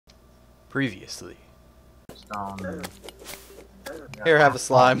Previously. Stone. Here, have a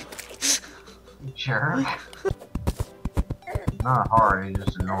slime. Sure. Not hard, it's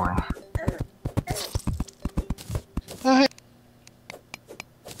just annoying.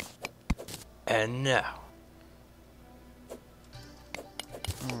 And now.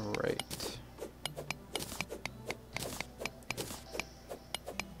 Alright.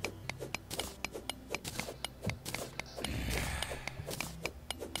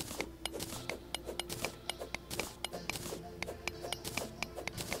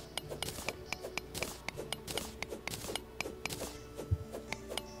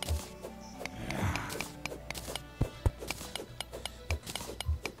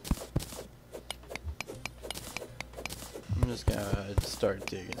 I'm just gonna start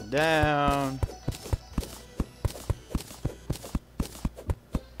digging down.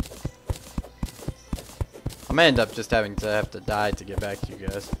 I may end up just having to die to get back to you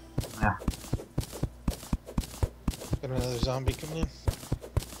guys. Yeah. Got another zombie coming in.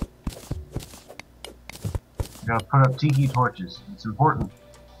 You gotta put up tiki torches. It's important.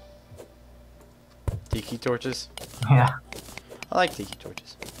 Tiki torches? Yeah, I like tiki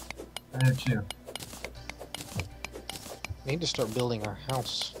torches. I do too. We need to start building our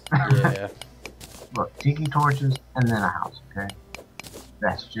house. Yeah. Look, tiki torches and then a house, okay?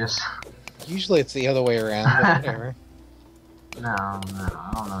 That's just... Usually it's the other way around, but whatever. No,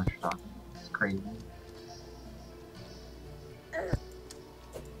 I don't know what you're talking about. It's crazy.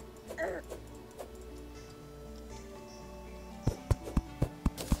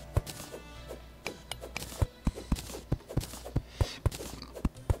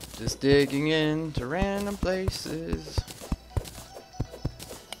 Just digging into random places.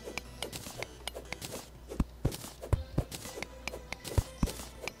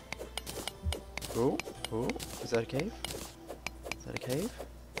 Oh, oh, is that a cave? Is that a cave?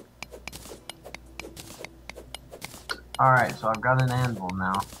 Alright, so I've got an anvil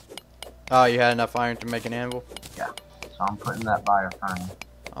now. Oh, you had enough iron to make an anvil? Yeah, so I'm putting that by a furnace.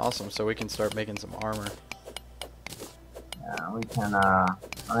 Awesome, so we can start making some armor. Yeah, we can, I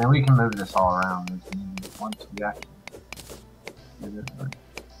mean, we can move this all around as needed once we actually do this. But...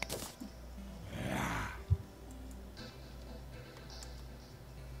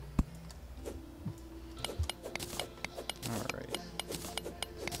 Alright.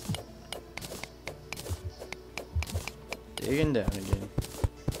 Digging down again.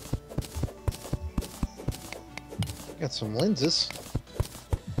 Got some lenses.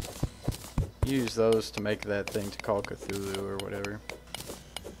 Use those to make that thing to call Cthulhu or whatever.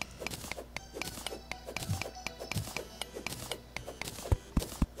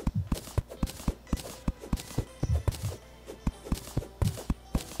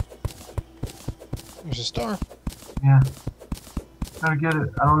 There's a star. Yeah. Gotta get it.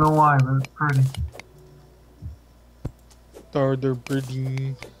 I don't know why, but it's pretty. Star, they're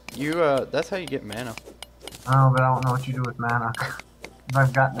pretty. You, that's how you get mana. Oh, but I don't know what you do with mana. If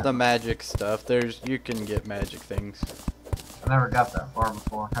I've gotten it. The magic stuff. You can get magic things. I never got that far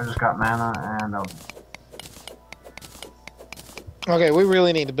before. I just got mana and Okay, we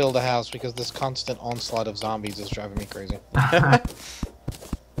really need to build a house because this constant onslaught of zombies is driving me crazy.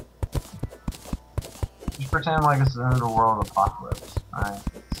 just pretend like it's an underworld apocalypse. Alright.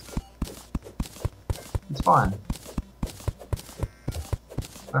 It's fun.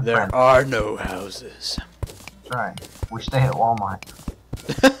 We're There friends. are no houses. That's right. We stay at Walmart.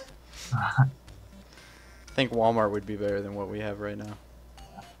 I think Walmart would be better than what we have right now.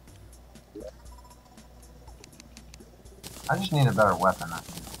 I just need a better weapon, I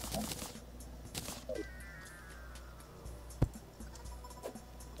think.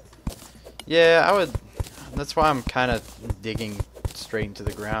 Yeah, I would. That's why I'm kind of digging straight into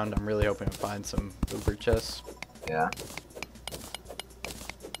the ground. I'm really hoping to find some uber chests. Yeah.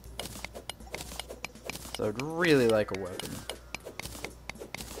 So I'd really like a weapon.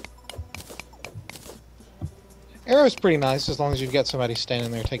 Arrow's pretty nice as long as you've got somebody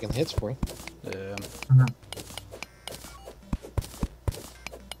standing there taking the hits for you. Yeah.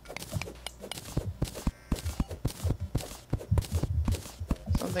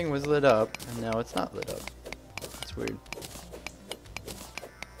 Something was lit up, and now it's not lit up. That's weird.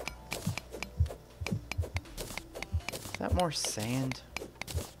 Is that more sand?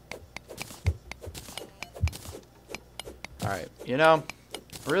 Alright, you know,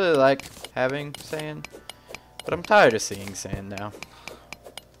 I really like having sand, but I'm tired of seeing sand now.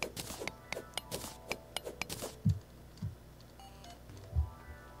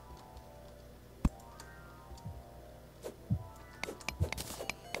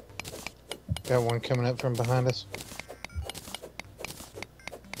 Got one coming up from behind us.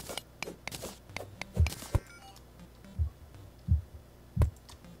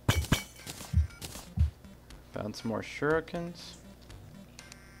 Want some more shurikens?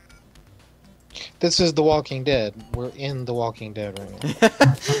 This is The Walking Dead. We're in The Walking Dead right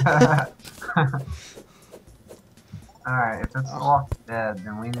now. Alright, if it's The Walking Dead,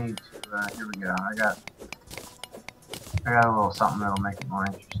 then we need to, here we go. I got a little something that'll make it more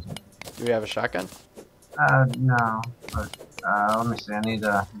interesting. Do we have a shotgun? No, but, let me see, I need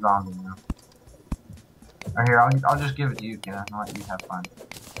a zombie now. Or here, I'll just give it to you, Kenneth, and let you have fun.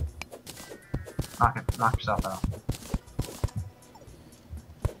 Knock yourself out.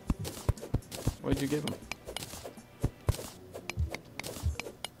 What'd you give him?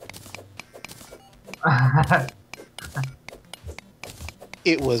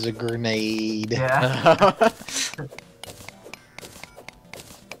 It was a grenade. Yeah.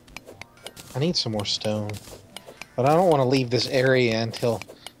 I need some more stone. But I don't want to leave this area until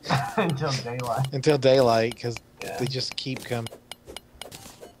Until daylight. until daylight, because Yeah. they just keep coming.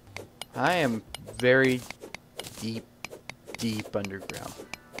 I am very deep underground.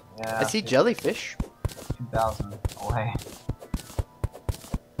 Yeah. I see jellyfish. 2,000 away.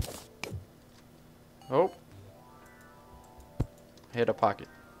 Oh. Hit a pocket.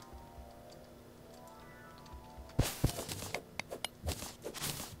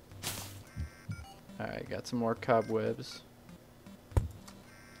 Alright, got some more cobwebs.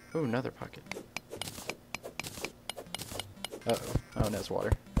 Ooh, another pocket. Uh-oh. Oh, and that's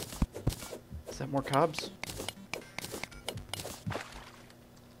water. Is that more cobs?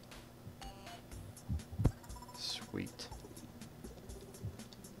 Sweet.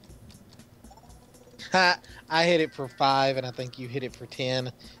 Ha! I hit it for 5, and I think you hit it for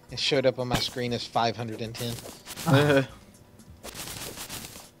 10. It showed up on my screen as 510.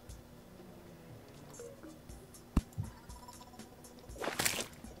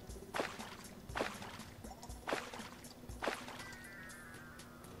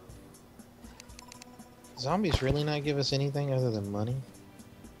 Zombies really not give us anything other than money?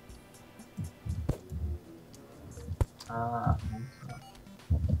 I think so.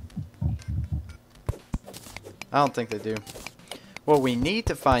 I don't think they do. What we need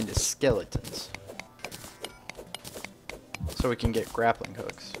to find is skeletons. So we can get grappling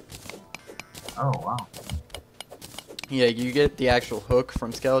hooks. Oh, wow. Yeah, you get the actual hook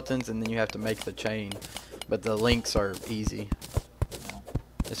from skeletons and then you have to make the chain. But the links are easy.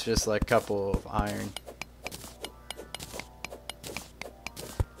 It's just like a couple of iron.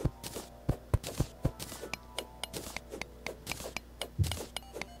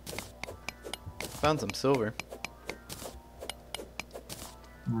 Found some silver.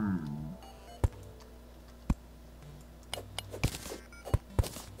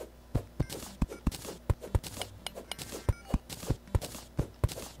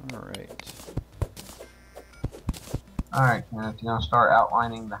 Alright. Alright, Kenneth, you gonna start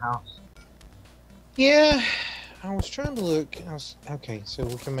outlining the house? Yeah, I was trying to look. Okay, so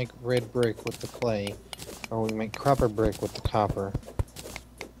we can make red brick with the clay, or we can make copper brick with the copper,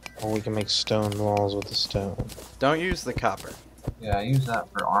 or we can make stone walls with the stone. Don't use the copper. Yeah, use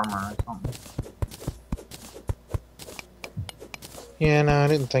that for armor or something. Yeah, no, I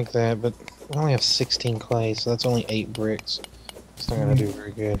didn't think that, but we only have 16 clay, so that's only 8 bricks. It's not gonna do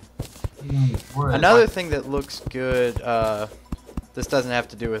very good. Another thing that looks good, this doesn't have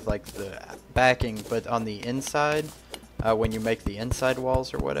to do with like the backing, but on the inside, when you make the inside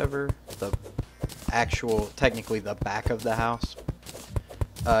walls or whatever, the actual, technically the back of the house,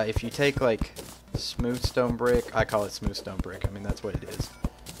 if you take like smooth stone brick, I call it smooth stone brick, I mean that's what it is,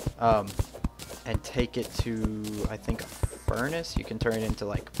 and take it to, I think, a furnace, you can turn it into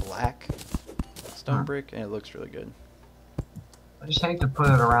like black stone brick, and it looks really good. I just hate to put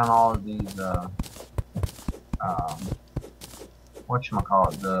it around all of these,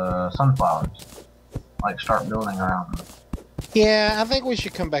 whatchamacallit, the sunflowers. Like, start building around them. Yeah, I think we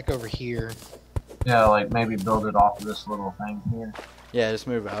should come back over here. Yeah, like, maybe build it off of this little thing here. Yeah, just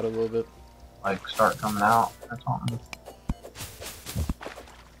move out a little bit. Like, start coming out or something.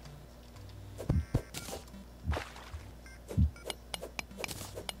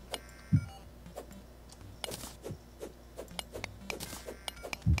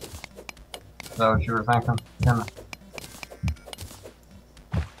 Is that what you were thinking, Tim?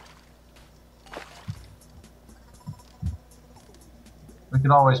 We could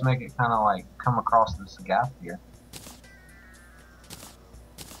always make it kind of like come across this gap here.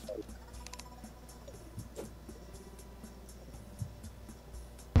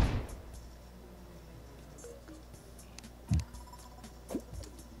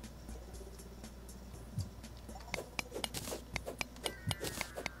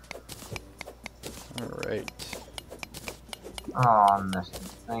 Alright. Oh, I missed it.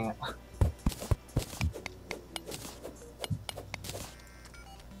 Dang it.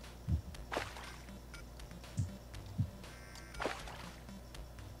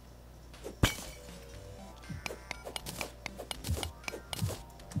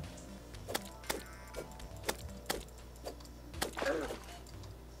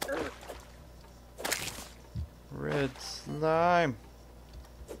 Slime.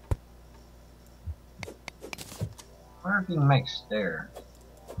 I wonder if you can make stairs.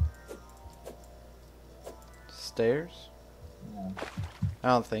 Stairs? Yeah. I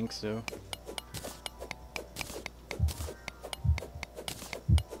don't think so.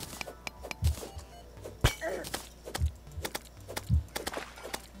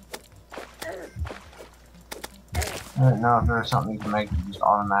 I don't know if there's something you can make that just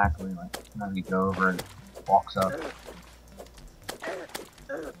automatically, like, when you go over it, walks up.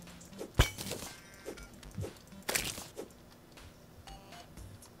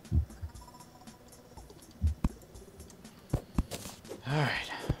 Alright.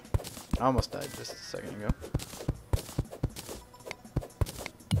 I almost died just a second ago.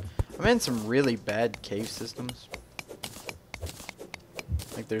 I'm in some really bad cave systems.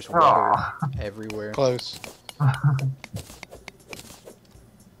 Like there's water everywhere. Close. I'm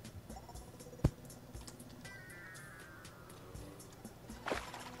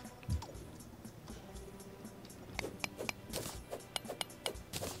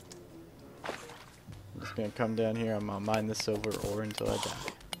just gonna come down here. I'm gonna mine the silver ore until I die.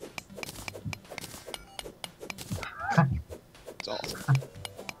 It's awesome.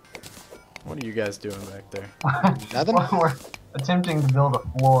 What are you guys doing back there? Nothing? Well, we're attempting to build a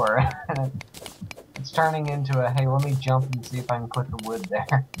floor, and it's turning into a, hey, let me jump and see if I can put the wood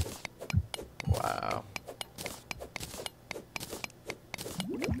there. Wow.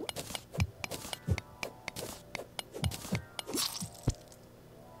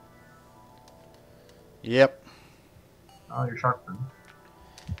 Yep. Oh, you're sharpened.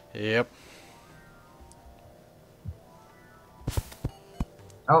 Yep.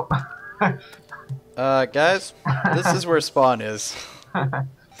 Oh. Guys, this is where spawn is.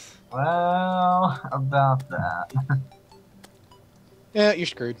 Well, about that. Yeah, you're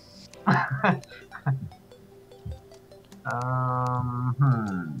screwed. Oh.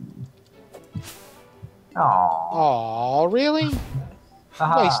 Aw, really?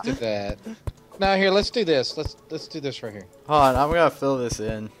 Haha. Wasted that. Now here, let's do this. Let's do this right here. Hold on, I'm gonna fill this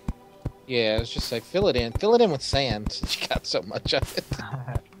in. Yeah, let's just say fill it in. Fill it in with sand since you got so much of it.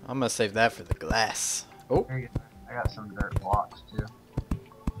 I'm gonna save that for the glass. Oh, Here you go. I got some dirt blocks too.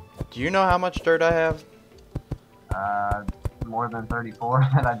 do you know how much dirt I have? More than 34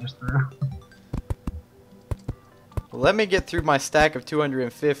 that I just threw. Well, let me get through my stack of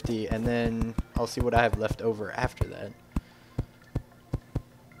 250, and then I'll see what I have left over after that.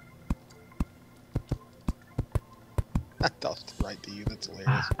 I tossed it right to you. That's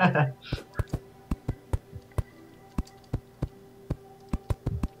hilarious.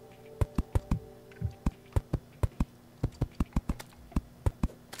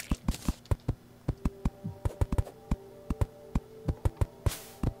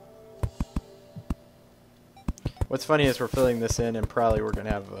 What's funny is we're filling this in, and probably we're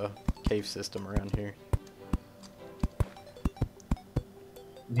gonna have a cave system around here.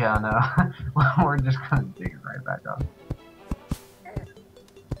 Yeah, no. We're just gonna dig it right back up.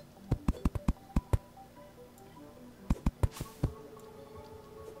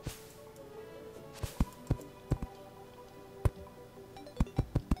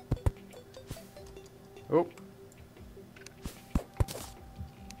 Oh.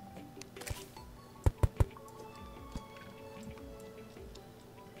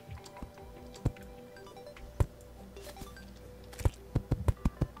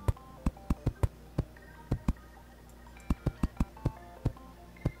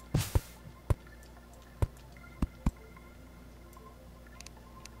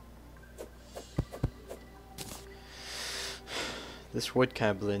 This wood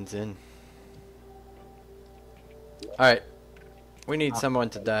kind of blends in. Alright. We need someone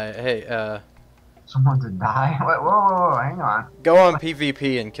to die. Hey, Someone to die? Wait, whoa, hang on. go on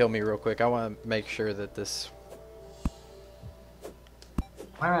PvP and kill me real quick. I want to make sure that this...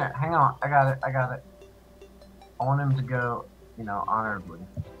 Wait a minute, hang on. I got it. I want him to go, you know, honorably.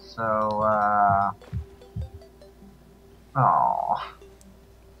 So, oh,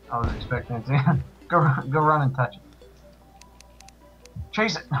 I was expecting it to. Go run and touch it.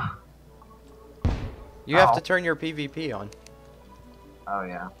 Chase it! You have to turn your PvP on. Oh,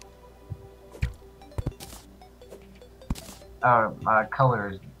 yeah. Oh,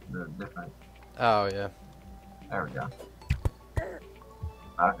 color is different. Oh, yeah. There we go.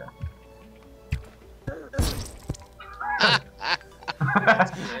 Okay.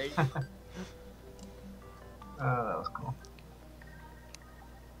 That's great. Oh, that was cool.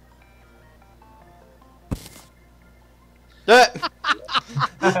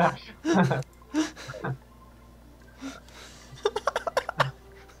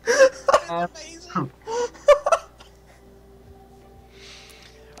 Amazing.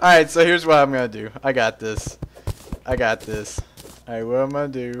 Alright, so here's what I'm gonna do. I got this. I got this. Alright, what I'm gonna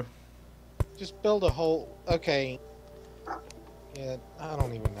do. Just build a whole. Okay. Yeah, I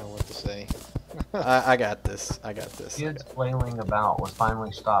don't even know what to say. I got this. I got this. Kids flailing about was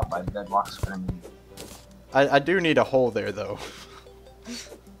finally stopped by Deadlock screaming. I do need a hole there, though.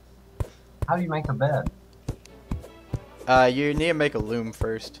 How do you make a bed? You need to make a loom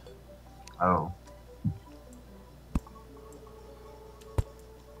first. Oh.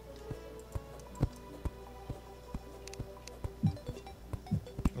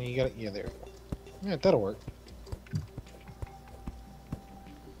 You got it. Yeah, there. Yeah, that'll work.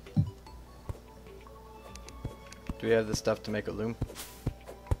 Do we have the stuff to make a loom?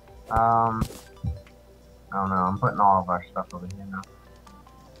 I don't know. I'm putting all of our stuff over here now.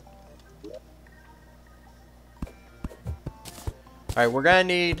 Alright, we're gonna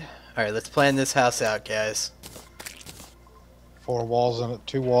need... Alright, let's plan this house out, guys. 4 walls and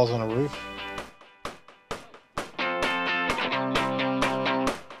 2 walls and a roof.